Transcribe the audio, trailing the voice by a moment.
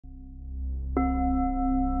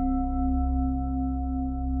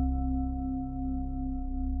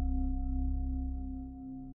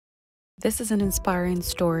This is an inspiring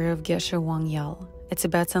story of Geshe Wangyal, a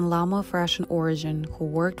Tibetan Lama of Russian origin who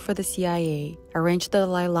worked for the CIA, arranged the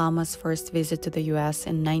Dalai Lama's first visit to the US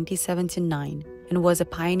in 1979, and was a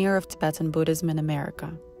pioneer of Tibetan Buddhism in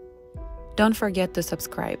America. Don't forget to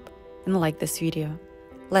subscribe and like this video.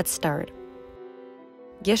 Let's start.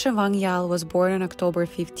 Geshe Wangyal was born on October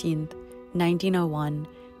 15, 1901,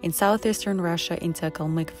 in southeastern Russia into a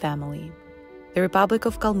Kalmyk family. The Republic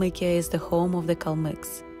of Kalmykia is the home of the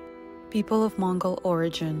Kalmyks, people of Mongol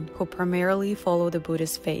origin who primarily follow the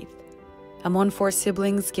Buddhist faith. Among four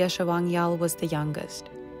siblings, Geshe Wangyal was the youngest.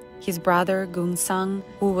 His brother, Gunsang,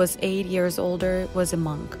 who was 8 years older, was a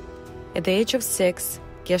monk. At the age of 6,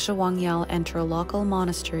 Geshe Wangyal entered a local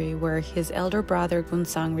monastery where his elder brother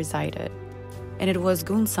Gunsang resided, and it was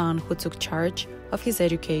Gunsang who took charge of his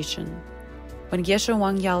education. When Geshe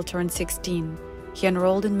Wangyal turned 16, he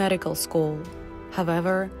enrolled in medical school.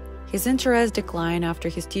 However, his interest declined after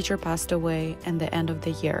his teacher passed away at the end of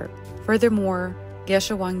the year. Furthermore,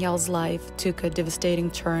 Geshe Wangyal's life took a devastating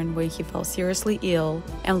turn when he fell seriously ill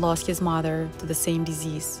and lost his mother to the same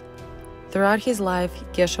disease. Throughout his life,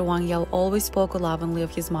 Geshe Wangyal always spoke lovingly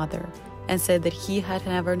of his mother and said that he had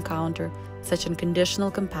never encountered such unconditional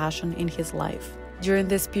compassion in his life. During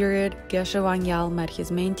this period, Geshe Wangyal met his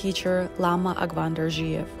main teacher, Lama Agvan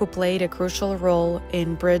Dorjiev, who played a crucial role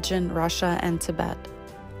in bridging Russia and Tibet.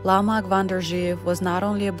 Lama Agvan Dorjiev was not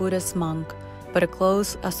only a Buddhist monk, but a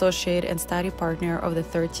close associate and study partner of the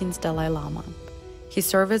 13th Dalai Lama. He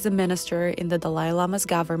served as a minister in the Dalai Lama's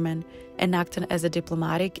government and acted as a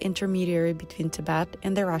diplomatic intermediary between Tibet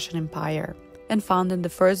and the Russian Empire, and founded the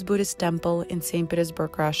first Buddhist temple in St.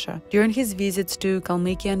 Petersburg, Russia. During his visits to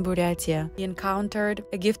Kalmykia and Buryatia, he encountered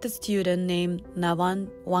a gifted student named Navan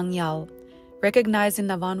Wangyal. Recognizing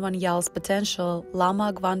Navan Wangyal's potential,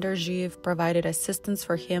 Lama Agvan Dorjiev provided assistance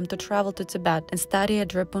for him to travel to Tibet and study at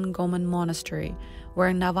Drepung Gomen Monastery,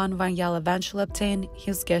 where Navan Wangyal eventually obtained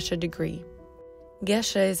his Geshe degree.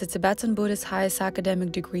 Geshe is a Tibetan Buddhist highest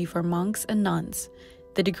academic degree for monks and nuns.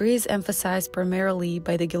 The degree is emphasized primarily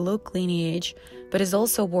by the Gelug lineage, but is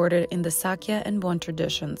also awarded in the Sakya and Bon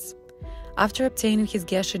traditions. After obtaining his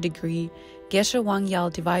Geshe degree, Geshe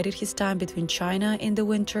Wangyal divided his time between China in the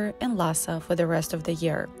winter and Lhasa for the rest of the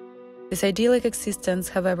year. This idyllic existence,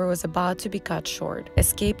 however, was about to be cut short.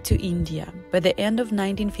 Escape to India. By the end of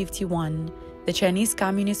 1951, the Chinese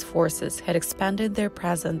Communist forces had expanded their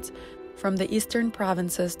presence from the eastern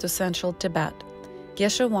provinces to central Tibet.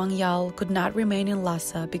 Geshe Wangyal could not remain in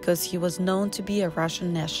Lhasa because he was known to be a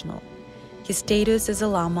Russian national. His status as a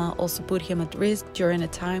Lama also put him at risk during a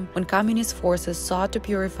time when communist forces sought to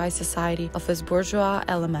purify society of its bourgeois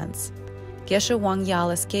elements. Geshe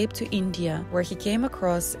Wangyal escaped to India, where he came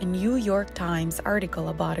across a New York Times article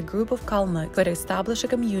about a group of Kalmyks who had established a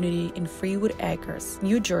community in Freewood Acres,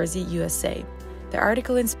 New Jersey, USA. The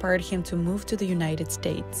article inspired him to move to the United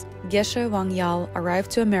States. Geshe Wangyal arrived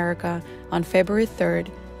to America on February 3,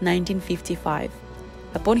 1955.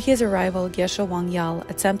 Upon his arrival, Geshe Wangyal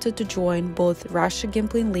attempted to join both Rasha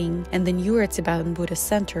Gimpling Ling and the newer Tibetan Buddhist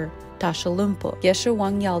Center, Tasha Lumpo. Geshe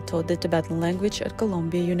Wangyal taught the Tibetan language at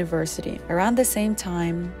Columbia University. Around the same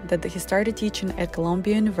time that he started teaching at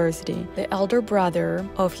Columbia University, the elder brother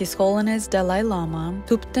of His Holiness Dalai Lama,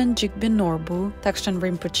 Thupten Jigben Norbu, Takshan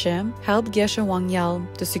Rinpoche, helped Geshe Wangyal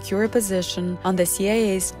to secure a position on the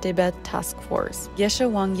CIA's Tibet Task Force. Geshe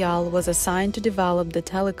Wangyal was assigned to develop the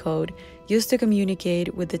telecode used to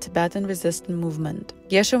communicate with the Tibetan resistance movement.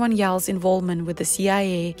 Geshe Wangyal's involvement with the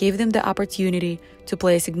CIA gave them the opportunity to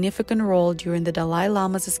play a significant role during the Dalai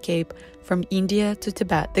Lama's escape from India to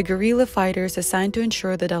Tibet. The guerrilla fighters assigned to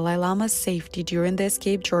ensure the Dalai Lama's safety during the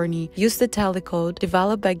escape journey used the telecode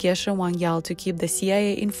developed by Geshe Wangyal to keep the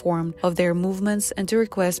CIA informed of their movements and to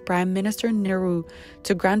request Prime Minister Nehru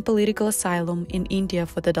to grant political asylum in India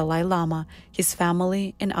for the Dalai Lama, his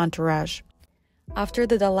family, and entourage. After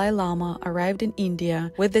the Dalai Lama arrived in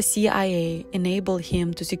India, with the CIA enabled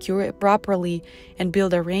him to secure it properly and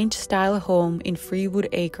build a ranch-style home in Freewood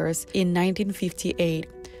Acres in 1958.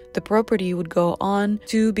 The property would go on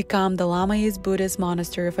to become the Lamaist Buddhist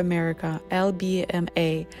Monastery of America,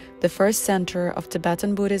 LBMA, the first center of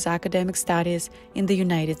Tibetan Buddhist academic studies in the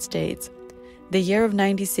United States. The year of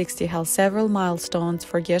 1960 held several milestones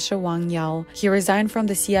for Geshe Wangyal. He resigned from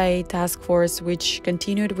the CIA task force, which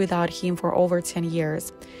continued without him for over 10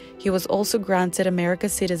 years. He was also granted American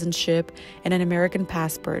citizenship and an American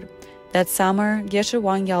passport. That summer, Geshe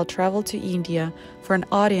Wangyal traveled to India for an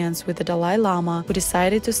audience with the Dalai Lama, who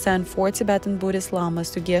decided to send 4 Tibetan Buddhist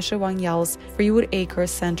Lamas to Geshe Wangyal's Freewood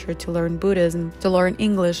Acres Center to learn Buddhism, to learn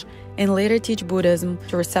English, and later teach Buddhism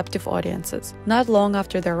to receptive audiences. Not long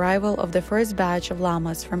after the arrival of the first batch of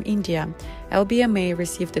lamas from India, LBMA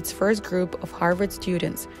received its first group of Harvard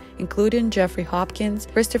students, including Jeffrey Hopkins,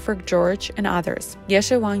 Christopher George, and others.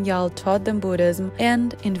 Geshe Wangyal taught them Buddhism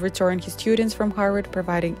and, in return, his students from Harvard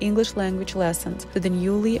providing English language lessons to the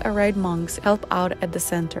newly arrived monks help out at the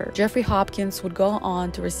center. Jeffrey Hopkins would go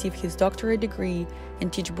on to receive his doctorate degree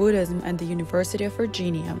and teach Buddhism at the University of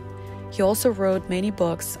Virginia. He also wrote many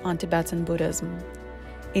books on Tibetan Buddhism.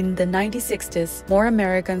 In the 1960s, more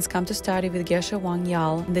Americans come to study with Geshe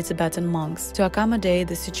Wangyal and the Tibetan monks. To accommodate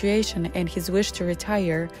the situation and his wish to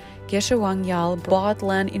retire, Geshe Wangyal bought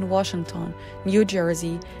land in Washington, New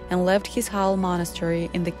Jersey, and left his Hal monastery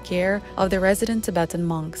in the care of the resident Tibetan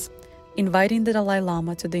monks, inviting the Dalai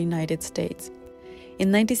Lama to the United States. In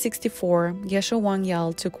 1964, Geshe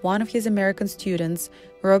Wangyal took one of his American students,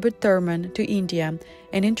 Robert Thurman, to India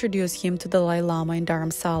and introduced him to the Dalai Lama in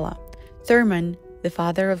Dharamsala. Thurman, the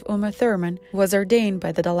father of Uma Thurman, was ordained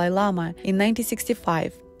by the Dalai Lama in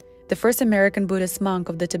 1965, the first American Buddhist monk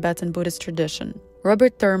of the Tibetan Buddhist tradition.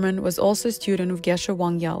 Robert Thurman was also a student of Geshe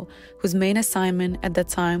Wangyal, whose main assignment at that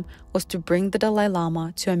time was to bring the Dalai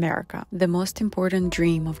Lama to America. The most important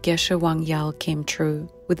dream of Geshe Wangyal came true.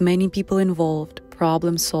 With many people involved,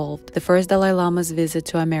 problem solved, the first Dalai Lama's visit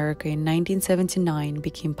to America in 1979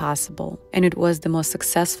 became possible, and it was the most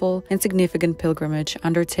successful and significant pilgrimage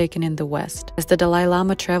undertaken in the West. As the Dalai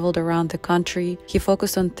Lama traveled around the country, he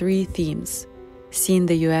focused on three themes: seeing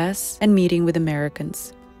the US and meeting with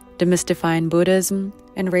Americans, demystifying Buddhism,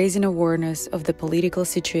 and raising awareness of the political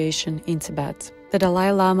situation in Tibet. The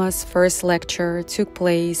Dalai Lama's first lecture took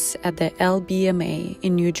place at the LBMA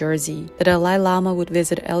in New Jersey. The Dalai Lama would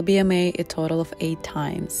visit LBMA a total of 8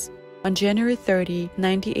 times. On January 30,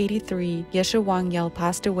 1983, Geshe Wangyal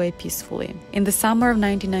passed away peacefully. In the summer of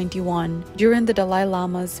 1991, during the Dalai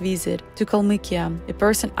Lama's visit to Kalmykia, a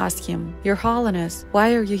person asked him, "Your Holiness,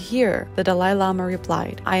 why are you here?" The Dalai Lama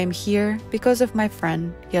replied, "I am here because of my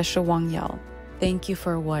friend Geshe Wangyal." Thank you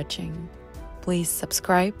for watching. Please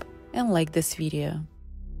subscribe and like this video.